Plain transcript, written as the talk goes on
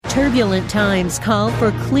Turbulent times call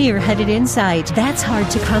for clear-headed insight. That's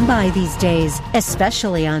hard to come by these days,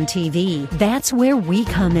 especially on TV. That's where we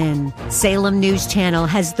come in. Salem News Channel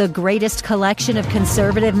has the greatest collection of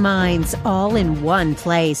conservative minds all in one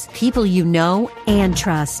place. People you know and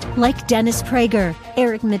trust, like Dennis Prager,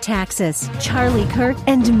 Eric Metaxas, Charlie Kirk,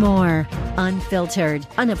 and more. Unfiltered,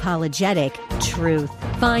 unapologetic truth.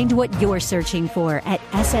 Find what you're searching for at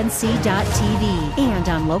snc.tv and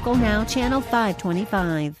on Local Now, Channel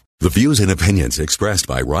 525. The views and opinions expressed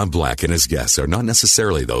by Rob Black and his guests are not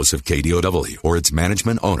necessarily those of KDOW or its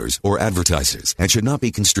management, owners, or advertisers and should not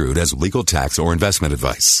be construed as legal, tax, or investment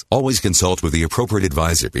advice. Always consult with the appropriate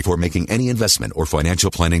advisor before making any investment or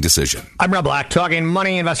financial planning decision. I'm Rob Black, talking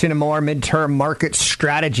money, investing, and more, midterm market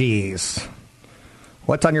strategies.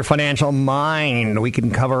 What's on your financial mind? We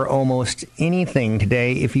can cover almost anything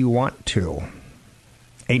today if you want to.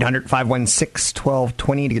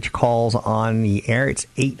 800-516-1220 to get your calls on the air. It's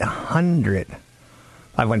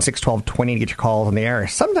 800-516-1220 to get your calls on the air.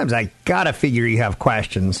 Sometimes I gotta figure you have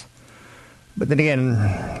questions. But then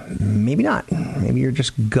again, maybe not. Maybe you're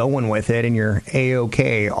just going with it and you're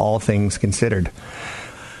A-OK, all things considered.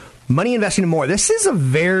 Money, investing, and more. This is a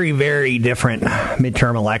very, very different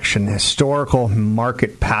midterm election. Historical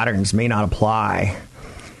market patterns may not apply.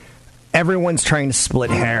 Everyone's trying to split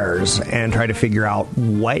hairs and try to figure out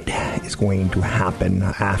what is going to happen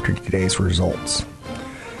after today's results.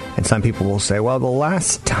 And some people will say, well, the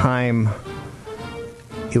last time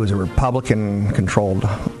it was a Republican-controlled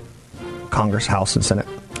Congress, House, and Senate,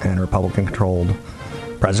 and a Republican-controlled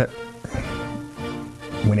president,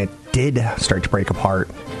 when it did start to break apart,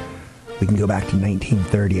 we can go back to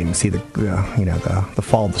 1930 and see the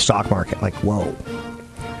fall of the stock market. Like, whoa.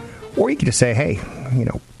 Or you could just say, hey,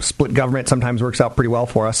 split government sometimes works out pretty well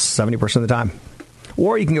for us 70% of the time.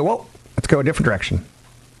 Or you can go, whoa, let's go a different direction.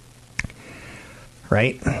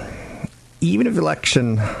 Right? Even if the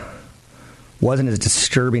election wasn't as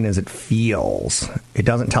disturbing as it feels, it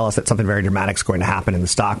doesn't tell us that something very dramatic is going to happen in the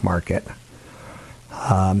stock market.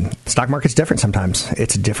 The stock market's different sometimes.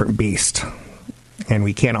 It's a different beast. And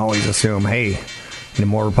we can't always assume, hey,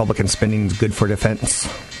 more Republican spending is good for defense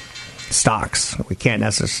stocks. We can't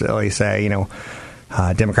necessarily say,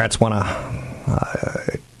 Democrats want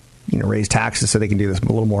to, raise taxes so they can do this a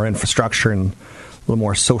little more infrastructure and a little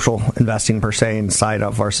more social investing per se inside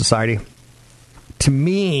of our society. To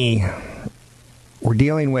me, we're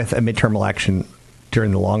dealing with a midterm election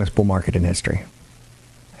during the longest bull market in history.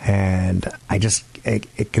 And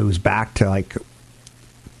it goes back to like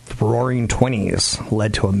the roaring 20s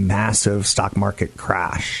led to a massive stock market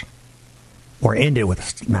crash. Or ended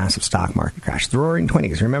with a massive stock market crash. The roaring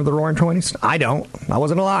 20s. Remember the roaring 20s? I don't. I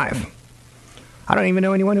wasn't alive. I don't even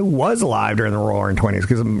know anyone who was alive during the roaring 20s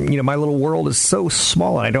because, my little world is so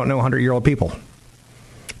small and I don't know 100-year-old people.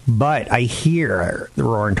 But I hear the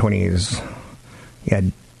roaring 20s. You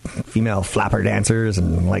had female flapper dancers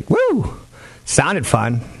and woo! Sounded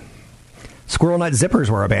fun. Squirrel Nut Zippers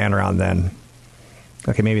were a band around then.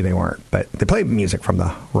 Okay, maybe they weren't, but they played music from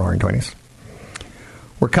the roaring 20s.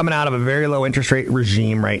 We're coming out of a very low interest rate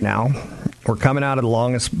regime right now. We're coming out of the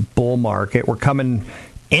longest bull market. We're coming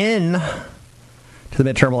in to the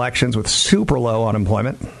midterm elections with super low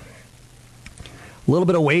unemployment. A little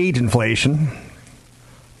bit of wage inflation.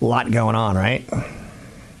 A lot going on, right?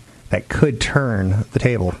 That could turn the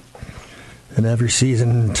table. And every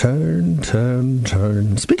season, turn.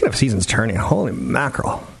 Speaking of seasons turning, holy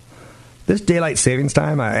mackerel. This daylight savings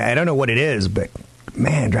time, I don't know what it is, but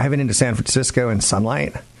man, driving into San Francisco in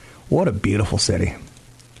sunlight, what a beautiful city.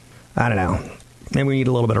 I don't know. Maybe we need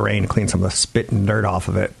a little bit of rain to clean some of the spit and dirt off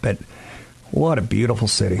of it, but what a beautiful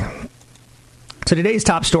city. So today's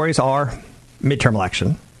top stories are midterm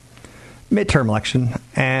election,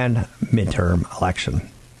 and midterm election.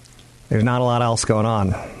 There's not a lot else going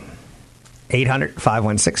on.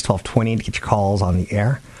 800-516-1220 to get your calls on the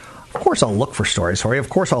air. Of course, I'll look for stories for you. Of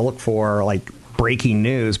course, I'll look for, breaking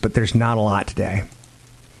news, but there's not a lot today.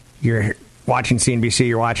 You're watching CNBC,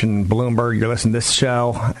 you're watching Bloomberg, you're listening to this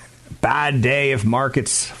show. Bad day if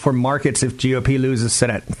GOP loses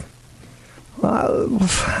Senate. Well,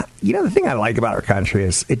 the thing I like about our country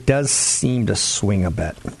is it does seem to swing a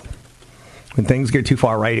bit. When things go too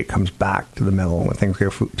far right, it comes back to the middle. When things go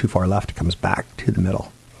too far left, it comes back to the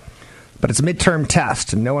middle. But it's a midterm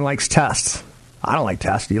test, and no one likes tests. I don't like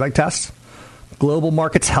tests. Do you like tests? Global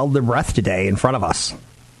markets held their breath today in front of us.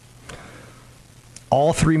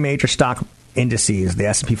 All three major stock indices, the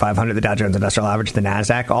S&P 500, the Dow Jones Industrial Average, the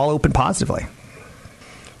NASDAQ, all opened positively.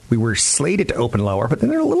 We were slated to open lower, but then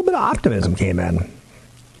there a little bit of optimism came in.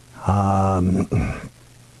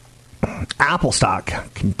 Apple stock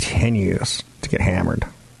continues to get hammered.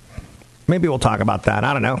 Maybe we'll talk about that.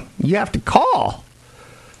 I don't know. You have to call.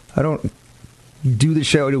 I don't do the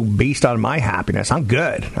show based on my happiness. I'm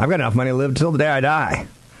good. I've got enough money to live till the day I die.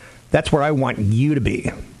 That's where I want you to be.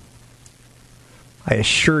 I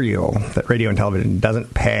assure you that radio and television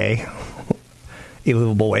doesn't pay a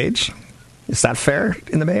livable wage. Is that fair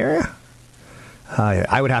in the Bay Area?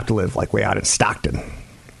 I would have to live like way out in Stockton.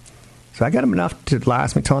 So I got enough to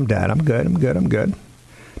last me till I'm dead. I'm good.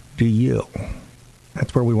 Do you?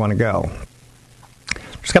 That's where we want to go.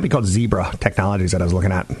 There's a company called Zebra Technologies that I was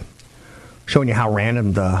looking at, showing you how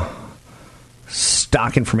random the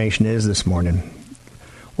stock information is this morning.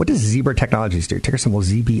 What does Zebra Technologies do? Ticker symbol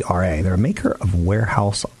ZBRA. They're a maker of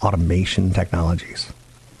warehouse automation technologies.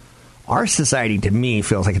 Our society, to me,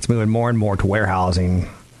 feels like it's moving more and more to warehousing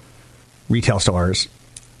retail stores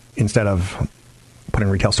instead of putting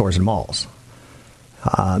retail stores in malls.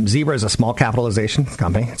 Zebra is a small capitalization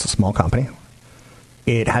company. It's a small company.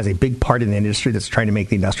 It has a big part in the industry that's trying to make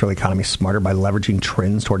the industrial economy smarter by leveraging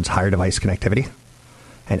trends towards higher device connectivity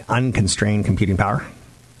and unconstrained computing power.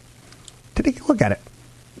 Take a look at it.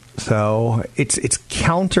 So it's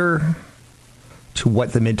counter to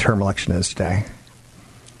what the midterm election is today.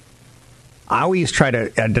 I always try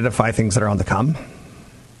to identify things that are on the come,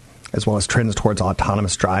 as well as trends towards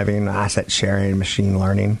autonomous driving, asset sharing, machine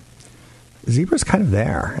learning. Zebra's kind of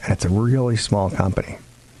there, and it's a really small company.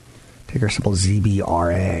 Ticker symbol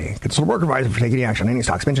ZBRA. Consult work advisor for taking any action on any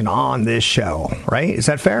stocks mentioned on this show. Right? Is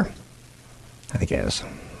that fair? I think it is.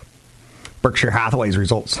 Berkshire Hathaway's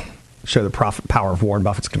results show the profit power of Warren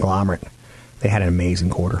Buffett's conglomerate. They had an amazing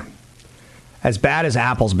quarter. As bad as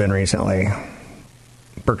Apple's been recently,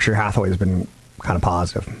 Berkshire Hathaway's been kind of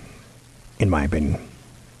positive, in my opinion.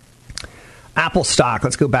 Apple stock,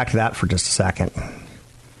 let's go back to that for just a second.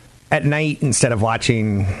 At night, instead of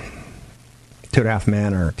watching 2.5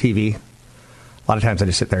 Men or TV, a lot of times I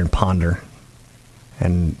just sit there and ponder.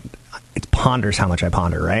 And it ponders how much I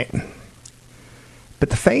ponder, right? But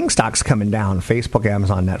the FANG stock's coming down. Facebook,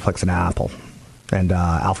 Amazon, Netflix, and Apple, and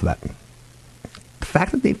Alphabet. The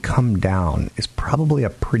fact that they've come down is probably a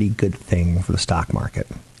pretty good thing for the stock market.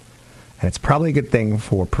 And it's probably a good thing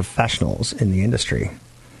for professionals in the industry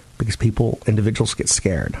because individuals get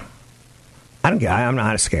scared. I'm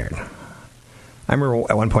not scared. I remember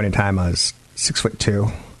at one point in time I was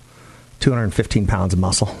 6'2", 215 pounds of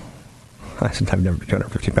muscle. I've never been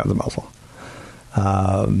 215 pounds of muscle.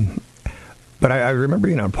 But I remember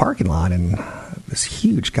being in a parking lot, and this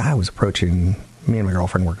huge guy was approaching me. And my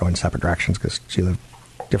girlfriend were going separate directions because she lived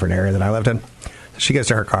a different area than I lived in. So she goes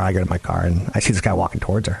to her car, I go to my car, and I see this guy walking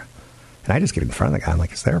towards her. And I just get in front of the guy. I'm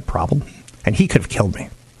like, is there a problem? And he could have killed me.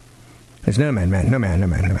 There's no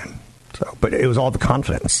man. So, but it was all the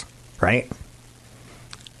confidence, right?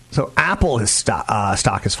 So Apple, his stock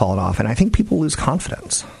has fallen off, and I think people lose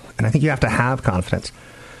confidence. And I think you have to have confidence.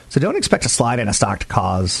 So don't expect a slide in a stock to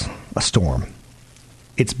cause a storm.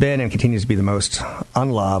 It's been and continues to be the most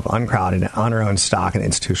unloved, uncrowded, and unowned stock in the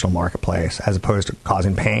institutional marketplace, as opposed to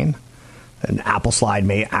causing pain. An Apple slide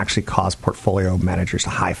may actually cause portfolio managers to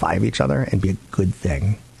high-five each other and be a good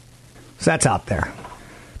thing. So that's out there.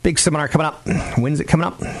 Big seminar coming up. When's it coming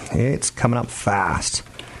up? It's coming up fast.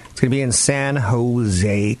 It's going to be in San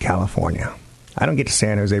Jose, California. I don't get to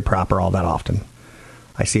San Jose proper all that often.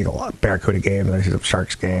 I see a lot of Barracuda games, I see some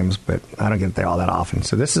Sharks games, but I don't get there all that often.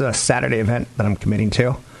 So this is a Saturday event that I'm committing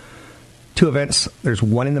to. 2 events. There's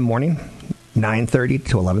one in the morning, 9:30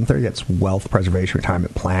 to 11:30. That's wealth preservation,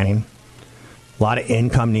 retirement planning. A lot of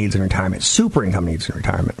income needs in retirement, super income needs in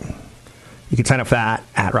retirement. You can sign up for that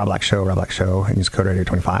at Rob Black Show, and use code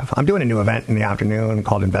Radio25. I'm doing a new event in the afternoon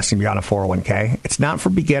called Investing Beyond a 401k. It's not for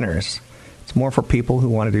beginners. It's more for people who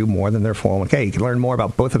want to do more than their 401k. You can learn more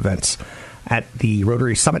about both events at the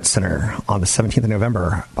Rotary Summit Center on the 17th of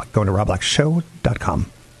November by going to robblackshow.com.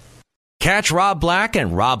 Catch Rob Black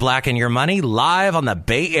and Rob Black and Your Money live on the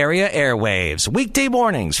Bay Area airwaves, weekday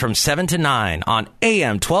mornings from 7 to 9 on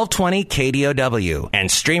AM 1220 KDOW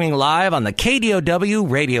and streaming live on the KDOW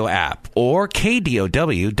radio app or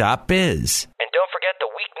KDOW.biz. And don't forget the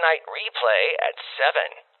weeknight replay at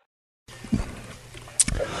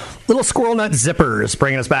 7. Little squirrel nut zippers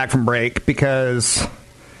bringing us back from break because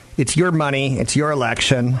it's your money, it's your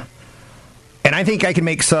election, and I think I can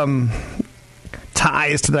make some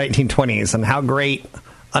ties to the 1920s and how great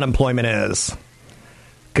unemployment is.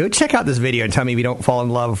 Go check out this video and tell me if you don't fall in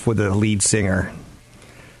love with the lead singer.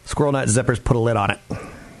 Squirrel Nut Zippers put a lid on it.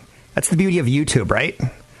 That's the beauty of YouTube, right?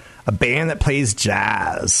 A band that plays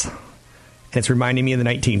jazz. And it's reminding me of the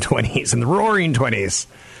 1920s and the roaring 20s.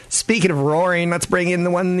 Speaking of roaring, let's bring in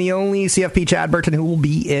the one, the only CFP Chad Burton, who will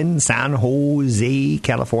be in San Jose,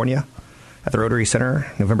 California at the Rotary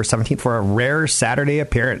Center, November 17th, for a rare Saturday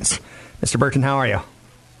appearance. Mr. Burton, how are you?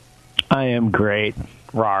 I am great.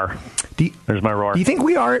 Roar. There's my roar. Do you think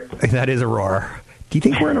we are? That is a roar. Do you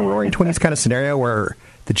think we're in a roaring 20s kind of scenario where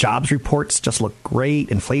the jobs reports just look great,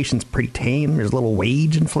 inflation's pretty tame, there's a little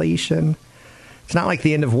wage inflation? It's not like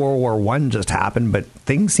the end of World War I just happened, but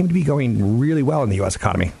things seem to be going really well in the U.S.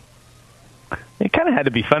 economy. It kind of had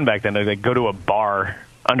to be fun back then to go to a bar,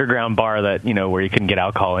 underground bar that, where you couldn't get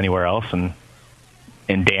alcohol anywhere else and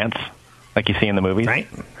dance like you see in the movies. Right.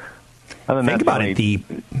 Other than Think about it. The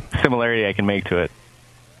similarity I can make to it.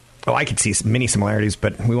 Oh, I could see many similarities,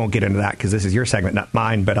 but we won't get into that because this is your segment, not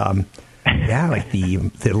mine. But yeah, like the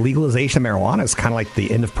legalization of marijuana is kind of like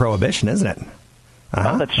the end of prohibition, isn't it?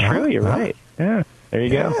 Oh, that's true. You're right. Yeah, there you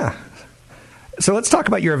go. So let's talk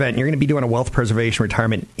about your event. You're going to be doing a wealth preservation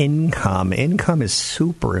retirement income. Income is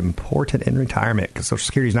super important in retirement because Social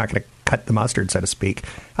Security is not going to cut the mustard, so to speak.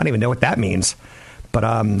 I don't even know what that means. But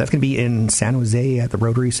that's going to be in San Jose at the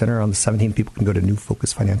Rotary Center on the 17th. People can go to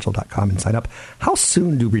newfocusfinancial.com and sign up. How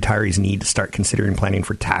soon do retirees need to start considering planning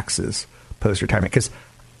for taxes post-retirement? Because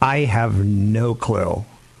I have no clue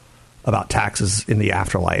about taxes in the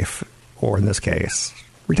afterlife, or in this case,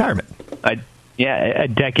 retirement. A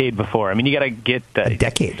decade before. I mean, you got to get a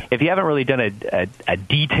decade. If you haven't really done a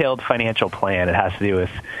detailed financial plan, it has to do with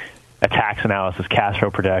a tax analysis, cash flow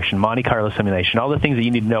projection, Monte Carlo simulation, all the things that you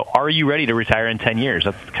need to know. Are you ready to retire in 10 years?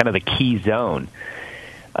 That's kind of the key zone.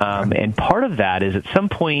 And part of that is at some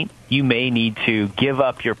point you may need to give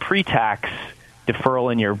up your pre-tax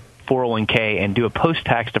deferral in your 401k and do a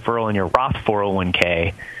post-tax deferral in your Roth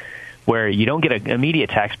 401k, where you don't get an immediate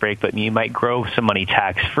tax break, but you might grow some money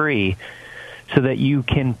tax-free so that you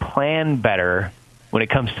can plan better when it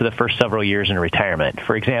comes to the first several years in retirement.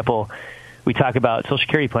 For example, we talk about Social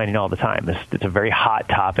Security planning all the time. It's a very hot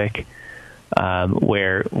topic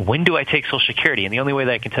where when do I take Social Security? And the only way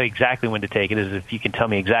that I can tell you exactly when to take it is if you can tell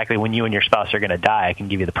me exactly when you and your spouse are going to die. I can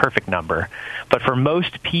give you the perfect number. But for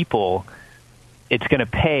most people, it's going to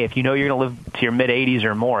pay. If you know you're going to live to your mid-80s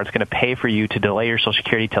or more, it's going to pay for you to delay your Social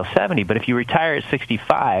Security till 70. But if you retire at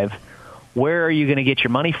 65, where are you going to get your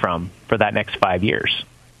money from for that next 5 years?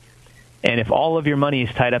 And if all of your money is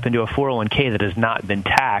tied up into a 401k that has not been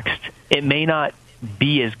taxed, it may not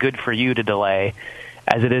be as good for you to delay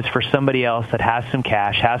as it is for somebody else that has some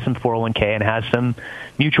cash, has some 401k, and has some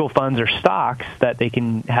mutual funds or stocks that they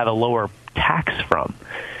can have a lower tax from.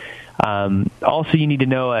 Also, you need to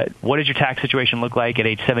know what does your tax situation look like at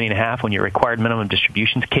age 70 and a half when your required minimum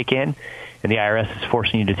distributions kick in and the IRS is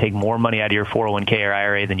forcing you to take more money out of your 401k or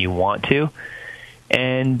IRA than you want to.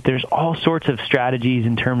 And there's all sorts of strategies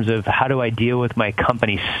in terms of how do I deal with my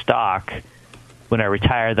company stock when I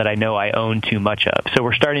retire that I know I own too much of. So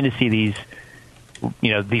we're starting to see these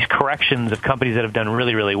corrections of companies that have done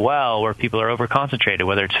really, really well where people are over-concentrated,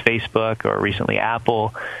 whether it's Facebook or recently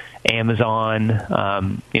Apple, Amazon,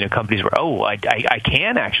 companies where, I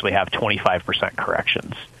can actually have 25%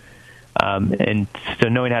 corrections. And so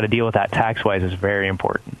knowing how to deal with that tax-wise is very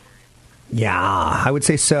important. Yeah, I would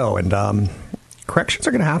say so. And corrections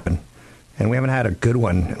are going to happen. And we haven't had a good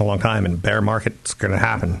one in a long time. And bear market's going to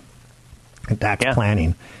happen. And tax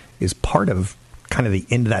planning is part of kind of the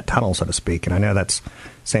end of that tunnel, so to speak. And I know that's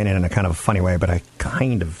saying it in a kind of funny way, but I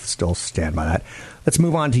kind of still stand by that. Let's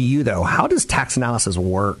move on to you, though. How does tax analysis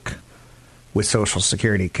work with Social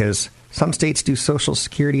Security? Because some states do Social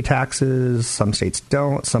Security taxes, some states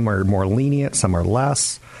don't. Some are more lenient, some are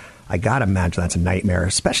less. I got to imagine that's a nightmare,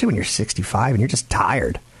 especially when you're 65 and you're just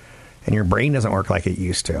tired and your brain doesn't work like it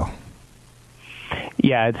used to.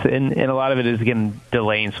 Yeah, and a lot of it is, again,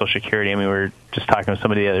 delaying Social Security. I mean, we were just talking with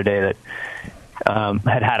somebody the other day that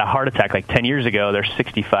had a heart attack like 10 years ago. They're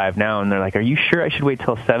 65 now, and they're like, are you sure I should wait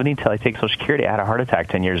till 70 till I take Social Security? I had a heart attack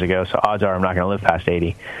 10 years ago, so odds are I'm not going to live past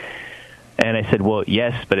 80. And I said, well,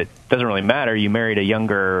 yes, but it doesn't really matter. You married a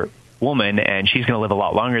younger woman, and she's going to live a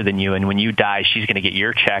lot longer than you, and when you die, she's going to get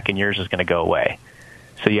your check, and yours is going to go away.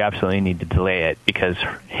 So you absolutely need to delay it because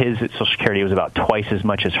his Social Security was about twice as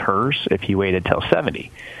much as hers if he waited till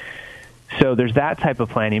 70. So there's that type of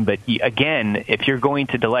planning. But again, if you're going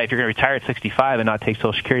to delay, if you're going to retire at 65 and not take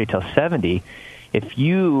Social Security till 70, if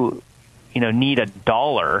you need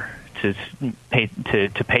 $1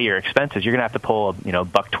 to pay your expenses, you're going to have to pull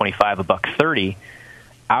 $1.25, $1.30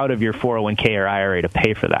 out of your 401k or IRA to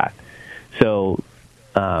pay for that. So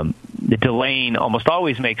the delaying almost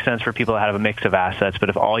always makes sense for people that have a mix of assets, but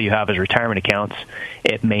if all you have is retirement accounts,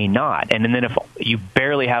 it may not. And then if you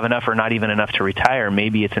barely have enough or not even enough to retire,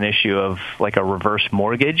 maybe it's an issue of like a reverse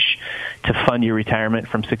mortgage to fund your retirement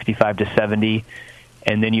from 65 to 70,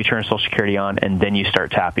 and then you turn Social Security on, and then you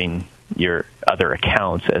start tapping your other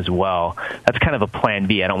accounts as well. That's kind of a plan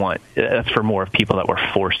B. That's for more of people that were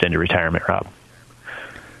forced into retirement, Rob.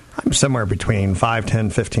 I'm somewhere between 5, 10,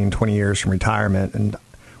 15, 20 years from retirement, and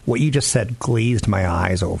what you just said glazed my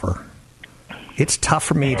eyes over. It's tough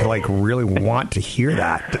for me to really want to hear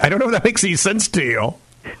that. I don't know if that makes any sense to you.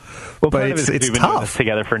 Well, but it's tough. We've been doing this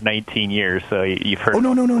together for 19 years, so you've heard. Oh,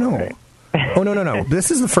 no. Right? Oh, no. This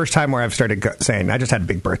is the first time where I've started saying, I just had a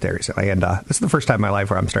big birthday recently, and this is the first time in my life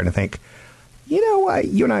where I'm starting to think, you know what,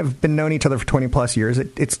 you and I have been knowing each other for 20 plus years.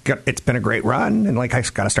 It's been a great run, and I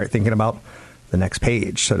got to start thinking about the next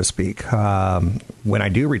page, so to speak. When I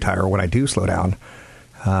do retire, when I do slow down,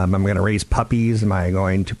 I'm going to raise puppies. Am I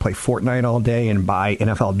going to play Fortnite all day and buy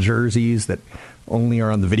NFL jerseys that only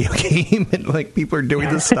are on the video game? And people are doing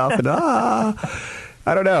this stuff, and I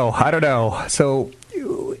don't know. So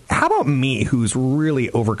how about me, who's really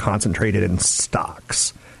over-concentrated in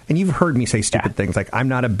stocks? And you've heard me say stupid things like, I'm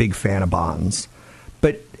not a big fan of bonds.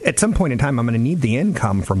 But at some point in time, I'm going to need the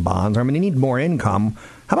income from bonds, or I'm going to need more income.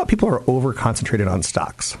 How about people who are over-concentrated on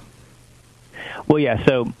stocks? Well, yeah,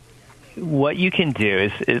 so what you can do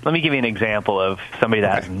is let me give you an example of somebody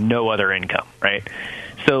that has no other income, right?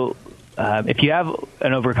 So if you have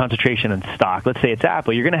an over-concentration in stock, let's say it's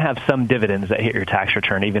Apple, you're going to have some dividends that hit your tax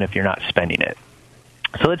return even if you're not spending it.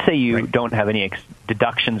 So let's say you don't have any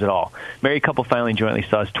deductions at all. Married couple filing jointly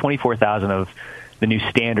still has $24,000 of the new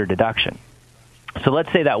standard deduction. So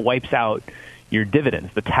let's say that wipes out your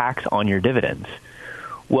dividends, the tax on your dividends.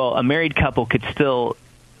 Well, a married couple could still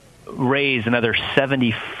raise another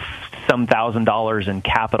 $70-some thousand in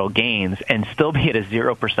capital gains and still be at a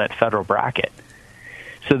 0% federal bracket.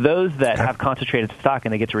 So those that have concentrated stock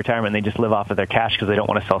and they get to retirement and they just live off of their cash because they don't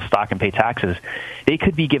want to sell stock and pay taxes, they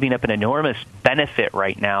could be giving up an enormous benefit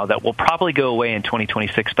right now that will probably go away in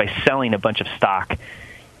 2026 by selling a bunch of stock,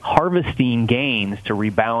 harvesting gains to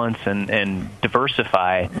rebalance and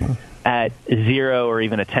diversify at 0 or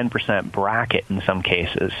even a 10% bracket in some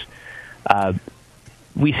cases.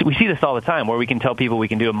 We see this all the time where we can tell people we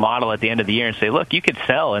can do a model at the end of the year and say, look, you could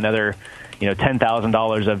sell another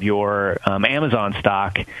 $10,000 of your Amazon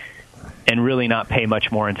stock and really not pay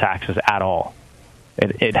much more in taxes at all.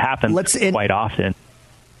 It happens quite often.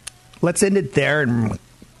 Let's end it there and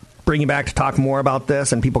bring you back to talk more about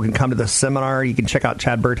this, and people can come to the seminar. You can check out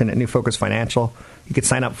Chad Burton at New Focus Financial. You can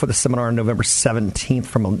sign up for the seminar on November 17th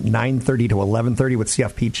from 9:30 to 11:30 with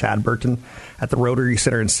CFP Chad Burton at the Rotary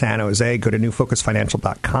Center in San Jose. Go to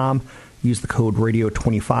newfocusfinancial.com. Use the code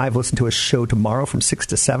radio25. Listen to a show tomorrow from 6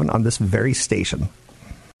 to 7 on this very station.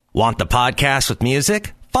 Want the podcast with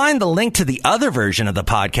music? Find the link to the other version of the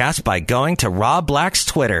podcast by going to Rob Black's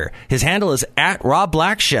Twitter. His handle is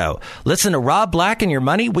 @RobBlackShow. Listen to Rob Black and Your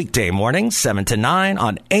Money weekday mornings, 7 to 9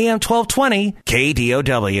 on AM 1220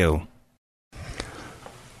 KDOW.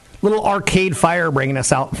 Little Arcade Fire bringing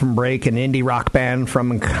us out from break, an indie rock band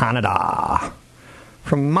from Canada.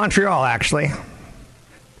 From Montreal, actually.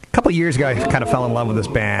 A couple years ago, I kind of fell in love with this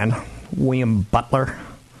band. William Butler,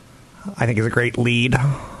 I think, is a great lead.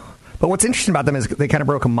 But what's interesting about them is they kind of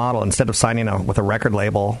broke a model. Instead of signing with a record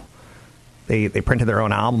label, they printed their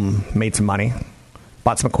own album, made some money,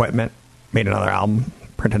 bought some equipment, made another album,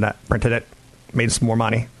 printed it, made some more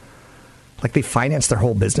money. They financed their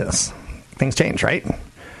whole business. Things change, right?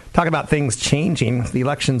 Talking about things changing, the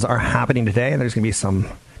elections are happening today, and there's going to be some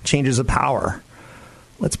changes of power.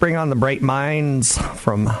 Let's bring on the bright minds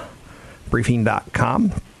from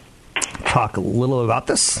briefing.com. Talk a little about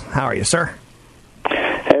this. How are you, sir?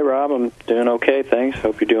 Hey, Rob. I'm doing okay, thanks.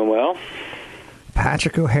 Hope you're doing well.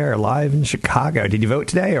 Patrick O'Hare, live in Chicago. Did you vote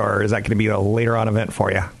today, or is that going to be a later on event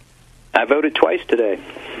for you? I voted twice today.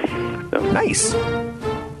 So. Nice.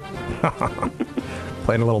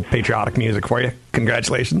 Playing a little patriotic music for you.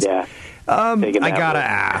 Congratulations. Yeah. I got to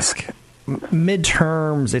ask.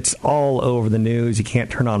 Midterms, it's all over the news. You can't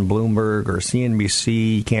turn on Bloomberg or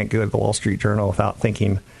CNBC. You can't go to the Wall Street Journal without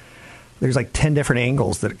thinking there's 10 different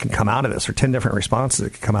angles that can come out of this, or 10 different responses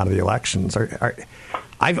that can come out of the elections.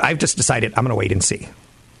 I've just decided I'm going to wait and see.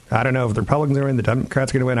 I don't know if the Republicans are going to win, the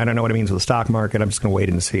Democrats are going to win. I don't know what it means with the stock market. I'm just going to wait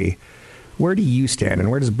and see. Where do you stand, and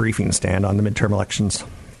where does Briefing stand on the midterm elections?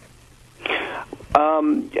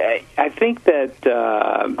 I think that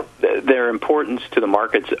their importance to the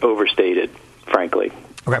market's overstated, frankly.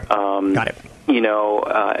 Okay, got it.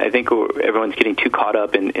 I think everyone's getting too caught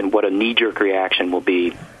up in what a knee-jerk reaction will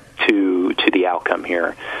be to the outcome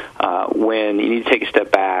here, when you need to take a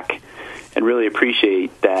step back and really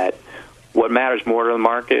appreciate that what matters more to the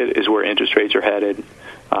market is where interest rates are headed,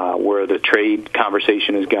 where the trade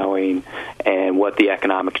conversation is going, and what the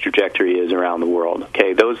economic trajectory is around the world.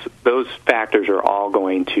 Okay, those factors are all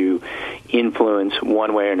going to influence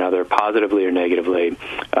one way or another, positively or negatively,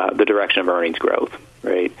 the direction of earnings growth,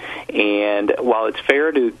 right? And while it's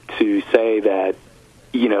fair to say that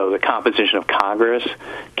the composition of Congress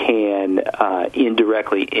can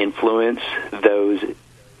indirectly influence those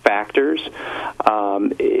factors,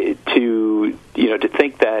 to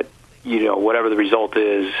think that whatever the result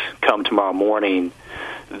is come tomorrow morning,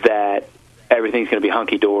 that everything's going to be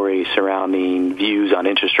hunky-dory surrounding views on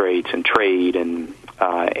interest rates and trade and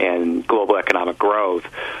global economic growth,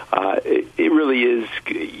 it really is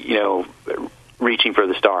reaching for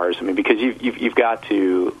the stars. I mean, because you've got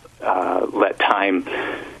to let time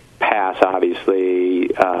pass. Obviously,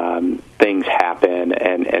 things happen,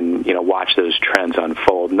 and watch those trends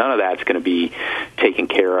unfold. None of that's going to be taken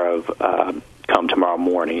care of come tomorrow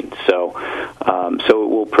morning. So it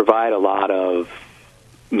will provide a lot of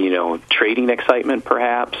trading excitement,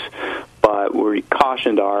 perhaps. But we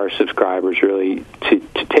cautioned our subscribers really to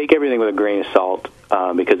take everything with a grain of salt,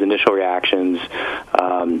 because initial reactions,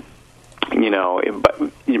 but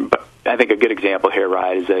I think a good example here,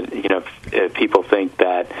 right, is that if people think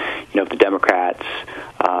that if the Democrats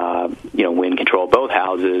win control of both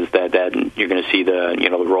houses, that you're going to see the the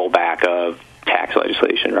rollback of tax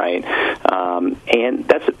legislation, right? And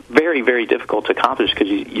that's very, very difficult to accomplish because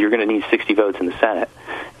you're going to need 60 votes in the Senate,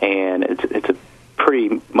 and it's a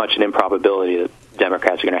pretty much an improbability that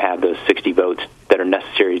Democrats are going to have those 60 votes that are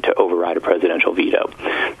necessary to override a presidential veto,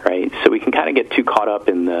 right? So we can kind of get too caught up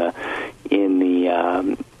in the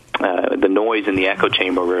noise in the echo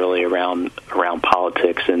chamber, really, around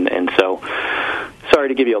politics, and so sorry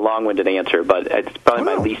to give you a long-winded answer, but it's probably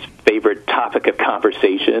my least favorite topic of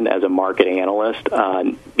conversation as a market analyst,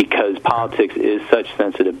 because politics is such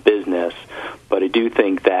sensitive business. But I do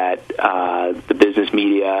think that the business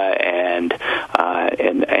media and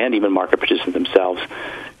even market participants themselves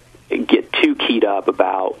get too keyed up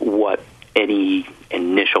about what any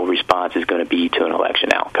initial response is going to be to an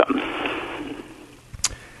election outcome.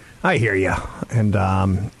 I hear you,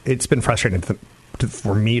 and it's been frustrating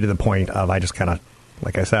for me to the point of I just kind of,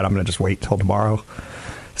 like I said, I'm going to just wait till tomorrow,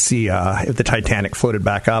 see if the Titanic floated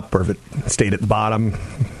back up or if it stayed at the bottom.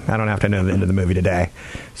 I don't have to know the end of the movie today,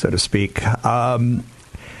 so to speak.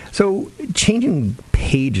 So changing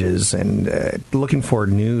pages and looking for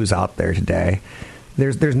news out there today,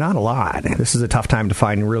 there's not a lot. This is a tough time to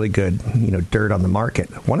find really good dirt on the market.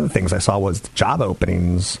 One of the things I saw was job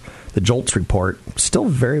openings. The JOLTS report, still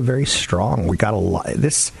very, very strong. We got a lot.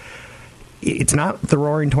 It's not the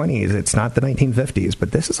Roaring 20s. It's not the 1950s,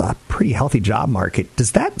 but this is a pretty healthy job market.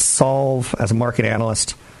 Does that solve, as a market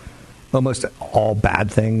analyst, almost all bad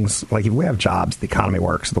things? Like, if we have jobs, the economy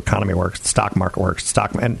works, the stock market works,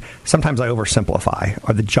 and sometimes I oversimplify.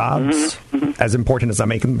 Are the jobs as important as I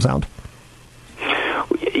make them sound?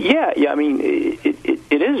 Yeah. I mean,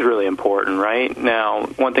 it is really important, right? Now,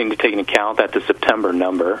 one thing to take into account, that's a September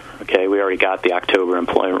number. Okay, we already got the October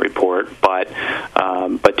employment report, but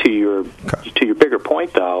to your bigger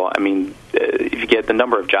point, though, I mean, if you get the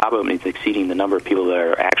number of job openings exceeding the number of people that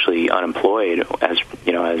are actually unemployed, as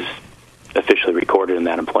officially recorded in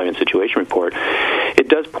that employment situation report, it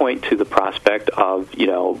does point to the prospect of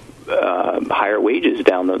higher wages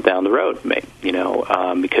down the road,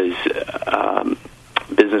 because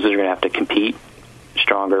businesses are going to have to compete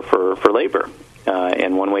stronger for labor.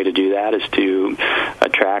 And one way to do that is to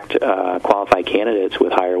attract qualified candidates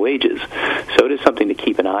with higher wages. So it is something to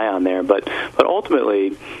keep an eye on there. But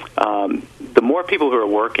ultimately, the more people who are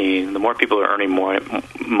working, the more people who are earning more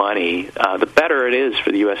money, the better it is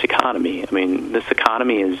for the U.S. economy. I mean, this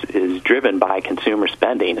economy is driven by consumer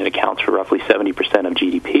spending. It accounts for roughly 70% of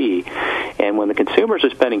GDP. And when the consumers are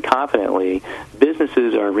spending confidently,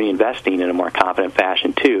 businesses are reinvesting in a more confident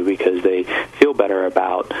fashion, too, because they feel better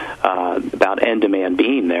about end demand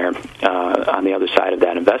being there on the other side of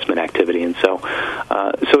that investment activity. And so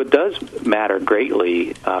it does matter greatly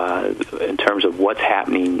in terms of what's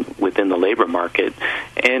happening within the labor market.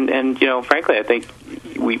 And frankly, I think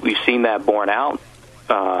we've seen that borne out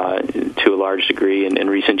to a large degree in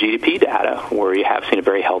recent GDP data, where you have seen a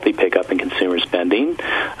very healthy pickup in consumer spending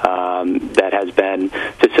that has been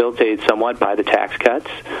facilitated somewhat by the tax cuts,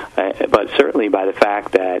 but certainly by the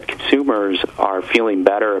fact that consumers are feeling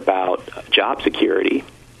better about job security.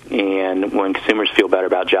 And when consumers feel better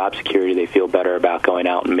about job security, they feel better about going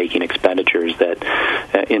out and making expenditures that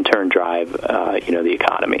in turn drive the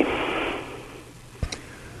economy.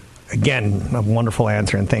 Again, a wonderful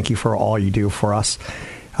answer, and thank you for all you do for us.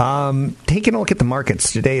 Taking a look at the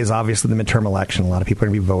markets, today is obviously the midterm election. A lot of people are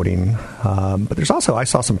going to be voting. But there's also, I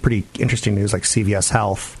saw some pretty interesting news like CVS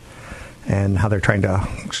Health and how they're trying to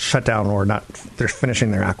shut down or not, they're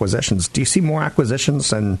finishing their acquisitions. Do you see more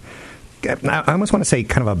acquisitions? And I almost want to say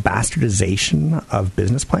kind of a bastardization of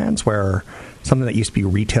business plans where something that used to be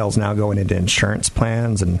retail is now going into insurance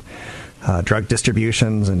plans and drug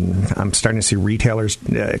distributions, and I'm starting to see retailers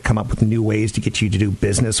come up with new ways to get you to do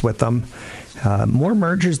business with them. More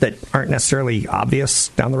mergers that aren't necessarily obvious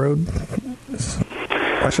down the road?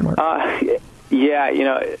 Question mark. Yeah,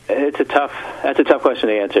 that's a tough question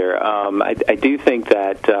to answer. I do think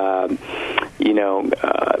that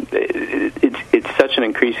it's such an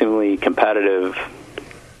increasingly competitive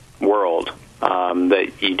world.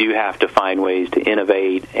 That you do have to find ways to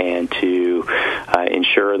innovate and to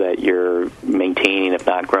ensure that you're maintaining, if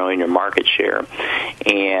not growing, your market share.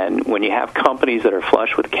 And when you have companies that are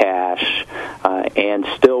flush with cash and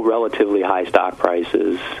still relatively high stock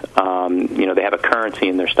prices, they have a currency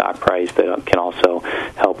in their stock price that can also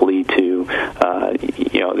help lead to,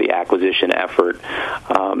 the acquisition effort.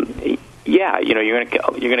 Yeah, you're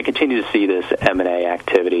going to continue to see this M&A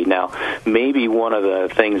activity. Now, maybe one of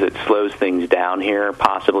the things that slows things down here,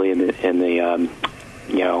 possibly in the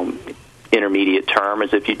intermediate term,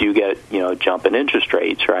 is if you do get a jump in interest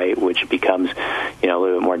rates, right, which becomes a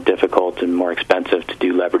little bit more difficult and more expensive to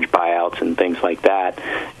do leverage buyouts and things like that.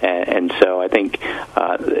 And so I think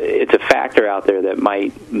it's a factor out there that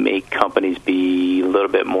might make companies be a little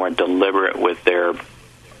bit more deliberate with their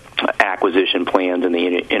acquisition plans in the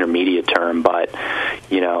intermediate term, but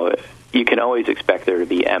you can always expect there to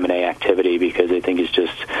be M&A activity because I think it's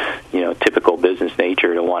just typical business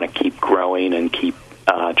nature to want to keep growing and keep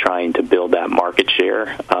trying to build that market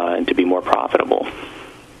share and to be more profitable.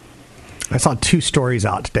 I saw two stories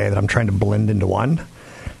out today that I'm trying to blend into one.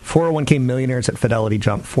 401k millionaires at Fidelity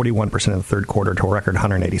jumped 41% in the third quarter to a record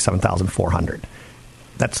 187,400.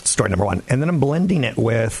 That's story number one. And then I'm blending it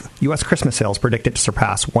with U.S. Christmas sales predicted to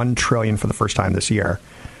surpass $1 trillion for the first time this year.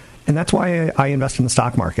 And that's why I invest in the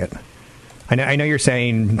stock market. I know you're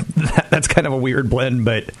saying that's kind of a weird blend,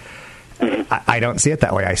 but I don't see it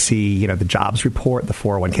that way. I see, the jobs report, the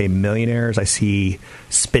 401k millionaires. I see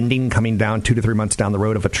spending coming down 2 to 3 months down the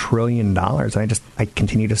road of $1 trillion. And I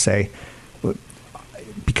continue to say,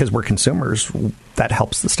 because we're consumers, that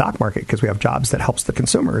helps the stock market because we have jobs that helps the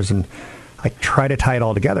consumers. And I try to tie it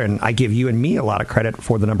all together, and I give you and me a lot of credit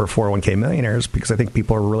for the number of 401k millionaires because I think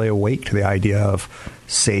people are really awake to the idea of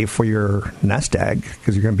save for your nest egg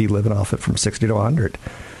because you're going to be living off it from 60 to 100.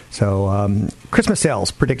 So Christmas sales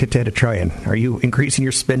predicted to hit $1 trillion. Are you increasing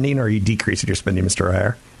your spending or are you decreasing your spending, Mr.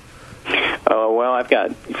 O'Hare? Well, I've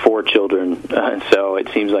got 4 children, so it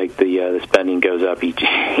seems like the spending goes up each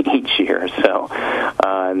year. So,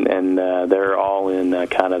 and they're all in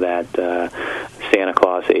kind of that Santa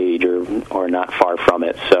Claus age or not far from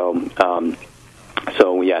it.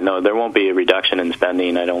 So yeah, no, there won't be a reduction in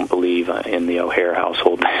spending, I don't believe, in the O'Hare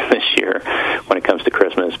household this year when it comes to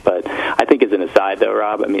Christmas. But I think as an aside, though,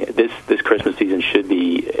 Rob, I mean, this Christmas season should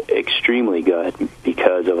be extremely good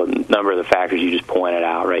because of a number of the factors you just pointed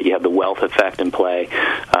out, right? You have the wealth effect in play,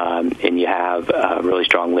 and you have a really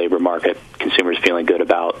strong labor market, consumers feeling good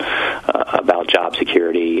about job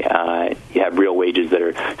security. You have real wages that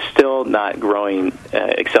are still not growing,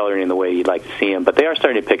 accelerating the way you'd like to see them, but they are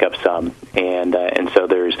starting to pick up some, and so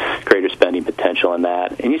there's greater spending potential in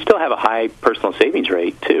that. And you still have a high personal savings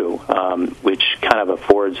rate, too, which kind of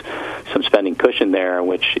affords some spending cushion there,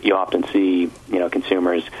 which you often see,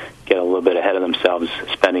 consumers get a little bit ahead of themselves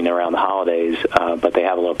spending around the holidays, but they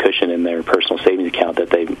have a little cushion in their personal savings account that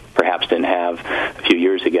they perhaps didn't have a few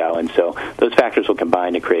years ago. And so those factors will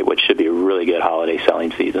combine to create what should be a really good holiday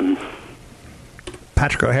selling season.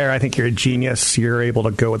 Patrick O'Hare, I think you're a genius. You're able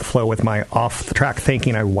to go with the flow with my off-the-track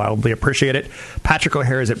thinking. I wildly appreciate it. Patrick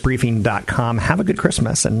O'Hare is at briefing.com. Have a good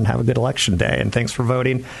Christmas and have a good election day. And thanks for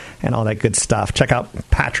voting and all that good stuff. Check out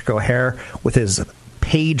Patrick O'Hare with his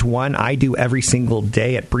page one, I do every single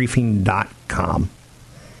day at briefing.com.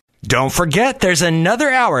 Don't forget, there's another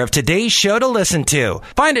hour of today's show to listen to.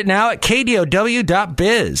 Find it now at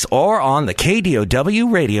KDOW.biz or on the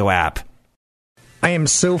KDOW radio app. I am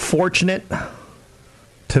so fortunate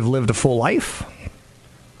to have lived a full life.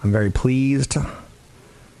 I'm very pleased.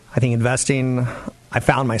 I think investing, I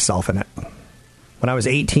found myself in it. When I was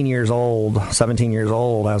 18 years old, 17 years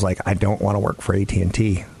old, I was like, I don't want to work for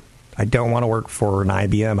AT&T. I don't want to work for an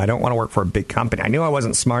IBM. I don't want to work for a big company. I knew I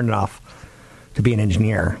wasn't smart enough to be an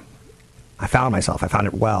engineer. I found myself. I found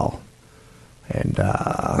it well. And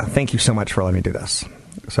thank you so much for letting me do this.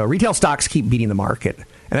 So retail stocks keep beating the market.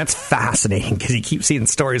 And that's fascinating because you keep seeing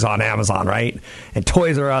stories on Amazon, right? And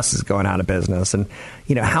Toys R Us is going out of business. And,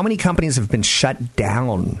 how many companies have been shut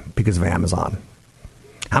down because of Amazon?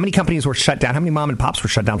 How many companies were shut down? How many mom and pops were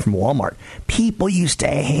shut down from Walmart? People used to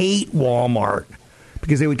hate Walmart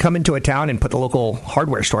because they would come into a town and put the local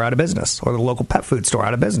hardware store out of business or the local pet food store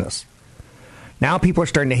out of business. Now people are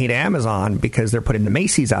starting to hate Amazon because they're putting the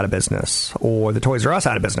Macy's out of business or the Toys R Us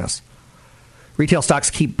out of business. Retail stocks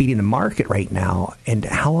keep beating the market right now, and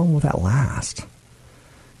how long will that last?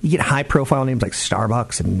 You get high-profile names like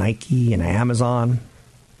Starbucks and Nike and Amazon.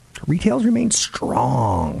 Retail's remained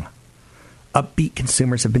strong. Upbeat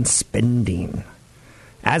consumers have been spending.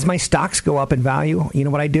 As my stocks go up in value, you know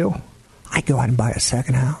what I do? I go out and buy a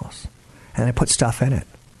second house, and I put stuff in it.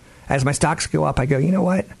 As my stocks go up, I go, you know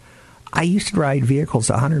what? I used to ride vehicles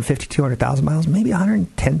 150, 200,000 miles. Maybe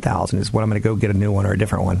 110,000 is what I'm going to go get a new one or a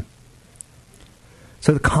different one.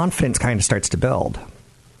 So the confidence kind of starts to build.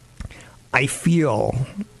 I feel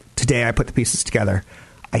today I put the pieces together.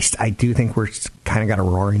 I do think we're kind of got a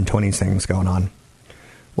roaring 20s things going on.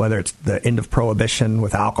 Whether it's the end of prohibition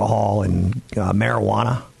with alcohol and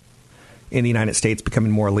marijuana in the United States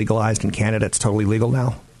becoming more legalized. In Canada, it's totally legal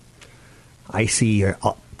now. I see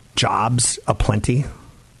jobs aplenty.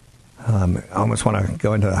 I almost want to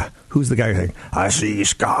go into who's the guy saying, I see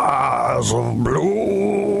skies of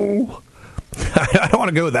blue. I don't want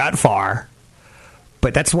to go that far,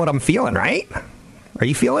 but that's what I'm feeling, right? Are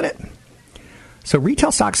you feeling it? So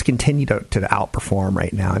retail stocks continue to outperform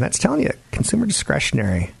right now, and that's telling you consumer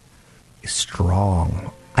discretionary is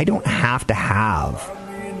strong. I don't have to have.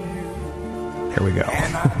 Here we go.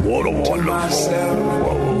 What a wonderful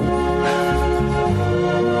world.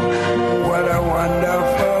 What a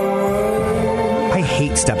wonderful world. I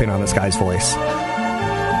hate stepping on this guy's voice.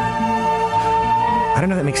 I don't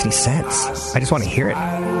know if that makes any sense. I just want to hear it.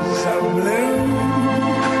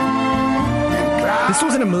 This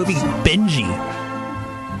was in a movie, Benji.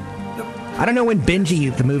 I don't know when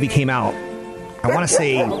Benji, the movie, came out. I want to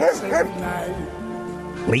say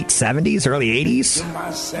late 70s, early 80s?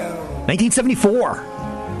 1974.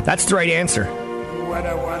 That's the right answer.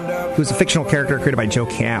 It was a fictional character created by Joe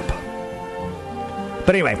Camp.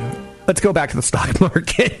 But anyway, let's go back to the stock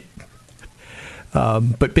market.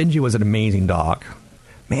 But Benji was an amazing dog.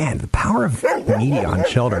 Man, the power of media on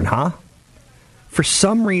children, huh? For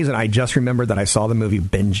some reason, I just remembered that I saw the movie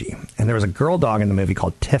Benji. And there was a girl dog in the movie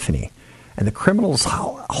called Tiffany. And the criminals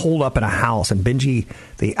holed up in a house. And Benji,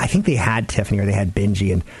 I think they had Tiffany or they had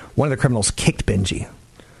Benji. And one of the criminals kicked Benji.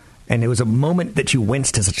 And it was a moment that you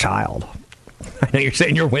winced as a child. I know you're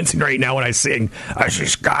saying you're wincing right now when I sing, I see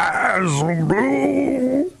skies of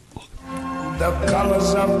blue. The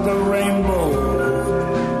colors of the rainbow.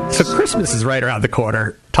 So Christmas is right around the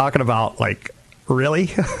corner. Talking about, like,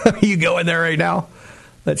 really? Are you going there right now?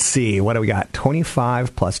 Let's see. What do we got?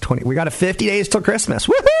 25 plus 20. We got a 50 days till Christmas.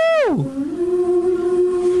 Woohoo!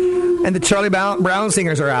 And the Charlie Brown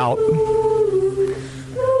singers are out.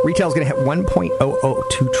 Retail's going to hit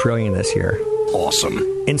 $1.002 trillion this year. Awesome.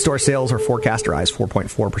 In-store sales are forecast to rise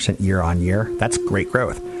 4.4% year on year. That's great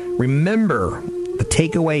growth. Remember, the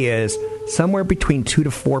takeaway is somewhere between 2 to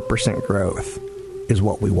 4% growth is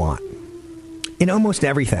what we want. In almost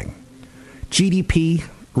everything. GDP,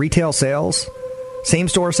 retail sales,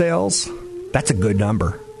 same-store sales, that's a good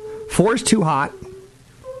number. 4 is too hot.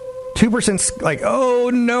 2%'s like, oh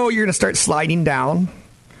no, you're going to start sliding down.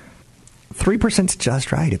 3%'s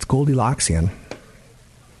just right. It's Goldilocksian.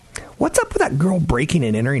 What's up with that girl breaking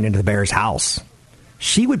and entering into the Bears' house?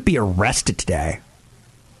 She would be arrested today.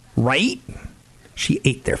 Right? She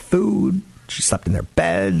ate their food. She slept in their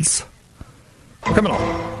beds. Criminal.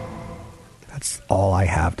 That's all I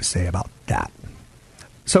have to say about that.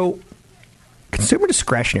 So, consumer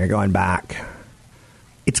discretionary, going back,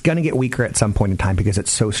 it's going to get weaker at some point in time because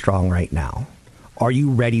it's so strong right now. Are you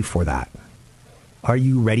ready for that? Are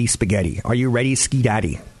you ready, spaghetti? Are you ready, ski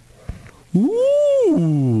daddy?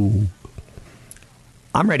 Ooh.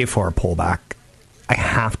 I'm ready for a pullback. I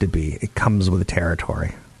have to be. It comes with the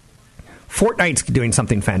territory. Fortnite's doing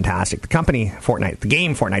something fantastic. The company, Fortnite, the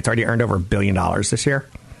game Fortnite's already earned over $1 billion this year.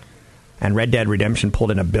 And Red Dead Redemption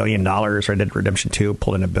pulled in $1 billion. Red Dead Redemption 2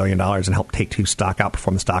 pulled in $1 billion and helped Take-Two stock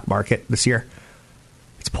outperform the stock market this year.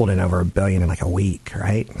 It's pulled in over $1 billion in like a week,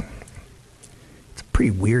 right? It's a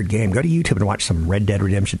pretty weird game. Go to YouTube and watch some Red Dead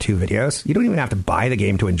Redemption 2 videos. You don't even have to buy the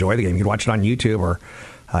game to enjoy the game. You can watch it on YouTube or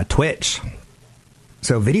Twitch.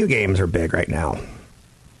 So video games are big right now.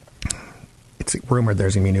 It's rumored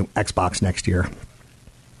there's going to be a new Xbox next year,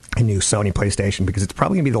 a new Sony PlayStation, because it's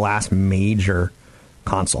probably going to be the last major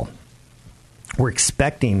console. We're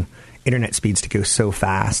expecting internet speeds to go so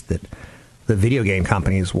fast that the video game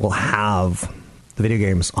companies will have the video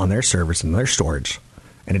games on their servers and their storage,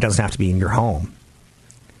 and it doesn't have to be in your home.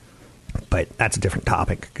 But that's a different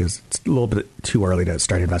topic because it's a little bit too early to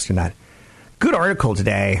start investing in that. Good article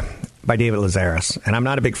today by David Lazaris, and I'm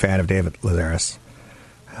not a big fan of David Lazaris.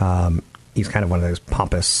 He's kind of one of those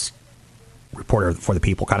pompous reporter for the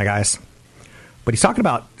people kind of guys. But he's talking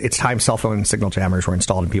about it's time cell phone signal jammers were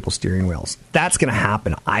installed in people's steering wheels. That's going to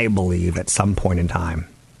happen, I believe, at some point in time.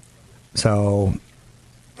 So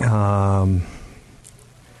I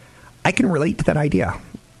can relate to that idea.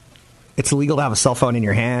 It's illegal to have a cell phone in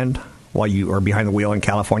your hand while you are behind the wheel in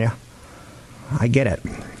California. I get it.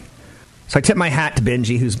 So I tip my hat to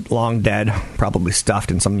Benji, who's long dead, probably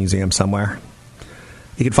stuffed in some museum somewhere.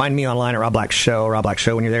 You can find me online at Rob Black Show. Rob Black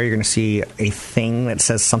Show. When you're there, you're going to see a thing that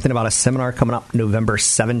says something about a seminar coming up November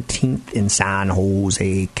 17th in San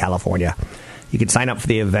Jose, California. You can sign up for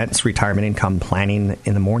the event's retirement income planning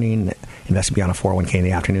in the morning, invest beyond a 401k in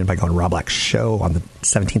the afternoon by going to Rob Black Show on the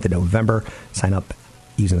 17th of November. Sign up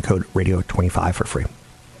using the code Radio25 for free.